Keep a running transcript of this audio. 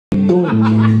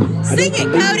doing. Sing it,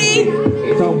 Cody.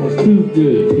 It's almost too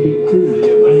good to be true.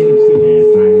 I ain't never seen ass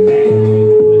like that.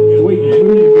 The way you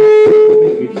move,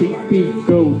 make your feet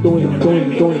go doing, doing,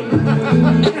 doing.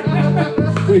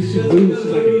 The way she moves,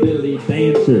 she's like a dilly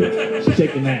dancer. She's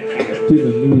shaking that ass to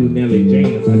the new Nelly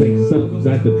James. I think something's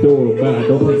at the door, but I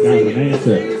don't think I have an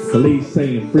answer. Police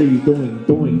saying freeze, doing,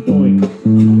 doing, doing.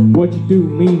 What you do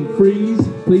mean freeze?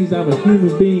 Please, I'm a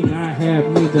human being. I have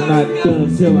needs. I'm not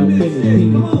done till I'm finished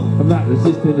peeing. I'm not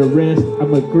resisting arrest.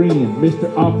 I'm agreeing.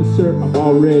 Mr. Officer, I'm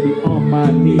already on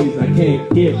my knees. I can't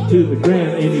get to the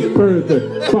ground any further.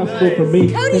 It's possible for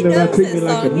me. Cody and then I knows treat me that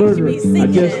like a song. murderer. He should be I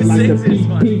just singing like it. the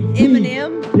PPP.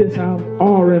 Eminem. Yes, I'm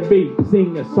R&B.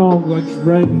 Sing a song like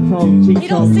rain, song, ching, You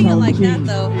don't sing it like ching. that,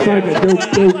 though. It's like a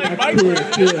joke, I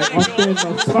kid. I'll stand,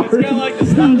 I'm sorry.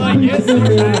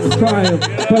 I'm trying,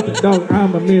 puppet dog,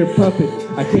 I'm a mere puppet.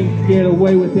 I can't get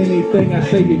away with anything I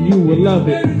say and you will love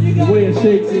it. The way I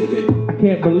shake it, I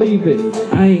can't believe it.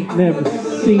 I ain't never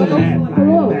seen that like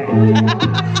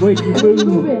that. Way you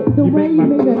move, the way you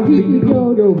make that pee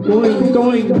go doing,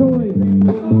 doing, doing.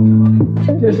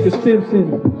 Jessica Simpson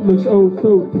looks oh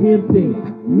so tempting.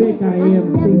 Nick, I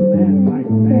am seeing that like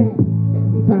that.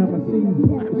 Time I see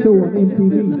the show on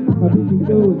MTV, my pee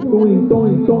goes doing,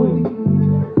 doing, doing.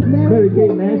 Mary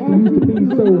Kate and Ashley used to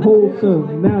be so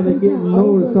wholesome. Now they're getting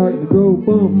older, starting to grow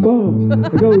bum bum. I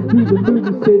go to the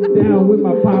movie, sit down with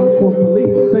my popcorn,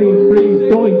 police saying freeze,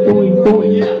 doing, doing,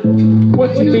 doing.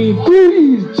 What you mean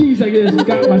freeze? Jeez, I just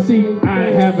got my seat.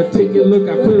 I have a ticket, look,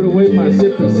 I put away my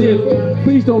zippy zip.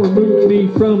 Please don't remove me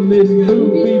from this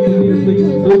movie. Please,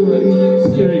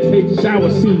 Mary Kate shower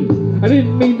scene. I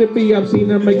didn't mean to be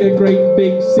obscene or make a great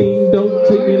big scene. Don't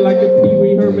treat me like a Pee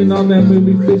Wee Herman on that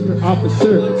movie, Mr.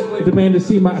 Officer. I demand to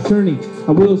see my attorney.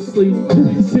 I will sleep,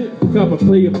 sit, pick up a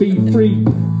plea and be free.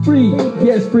 Free,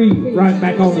 yes, free, right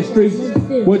back on the streets.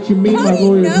 What you mean my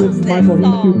lawyer is with Michael,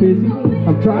 he's too busy?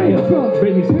 I'm trying.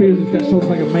 Britney Spears has got shoulders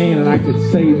like a man, and I could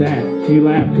say that. You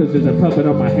laugh because there's a puppet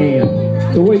on my hand.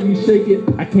 The way you shake it,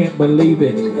 I can't believe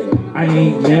it. I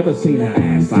ain't never seen an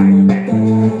ass like that.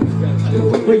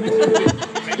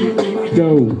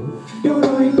 Go.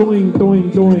 Doing, doing,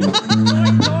 doing.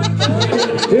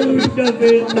 It does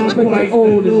it not quite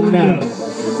old enough,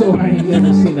 so I ain't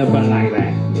never seen a butt like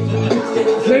that.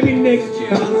 Maybe next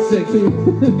year I'm sexy.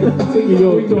 You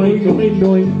go doing, doing,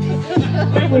 doing.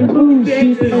 When moves,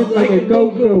 she sounds like a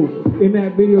go-go. In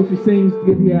that video, she sings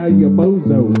 "Get Me Out of Your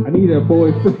Bozo." I need a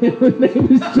boyfriend. Her name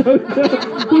is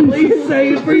JoJo. Please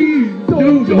say freeze.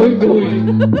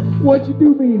 Doing. What you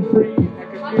do mean freeze?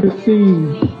 The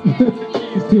scene.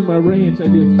 It's to my ranch, I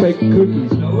just bake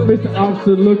cookies. Mr.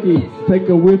 Officer Looky, take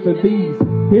a whiff of these.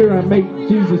 Here I make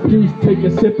Jesus juice, take a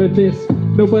sip of this.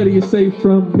 Nobody is safe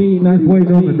from me, not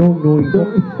wait on the don't going.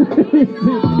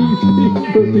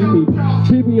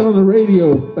 PB on the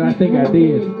radio, but I think I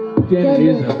did. Janet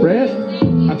is a breast.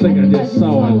 I think I just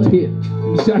saw a tit.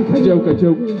 I joke,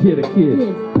 kid a kid.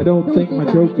 I don't think my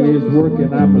joke is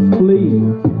working, I must flee.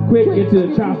 Quick, get to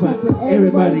the chopper,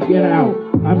 everybody get out.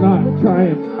 I'm not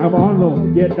trying, I'm on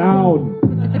them, get down.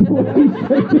 You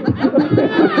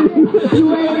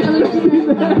ain't never seen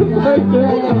that.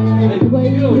 The way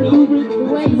you move it, the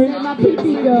way you make my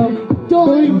pee go.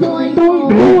 Doing.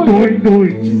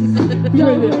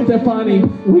 Stefani,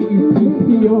 will you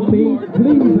pee on me?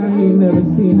 Please, I ain't never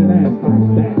seen an ass like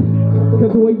that.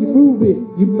 Cause the way you move it,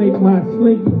 you make my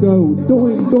slinky go.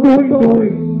 Doing.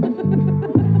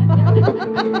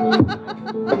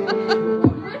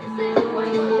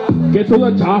 Get to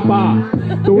the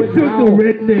chopper. Do it now. The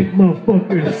redneck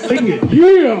motherfucker. Sing it.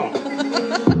 Yeah.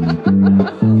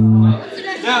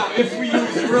 Now, if we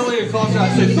use really a close shot,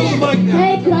 say something like that.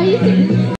 Hey, can I use it?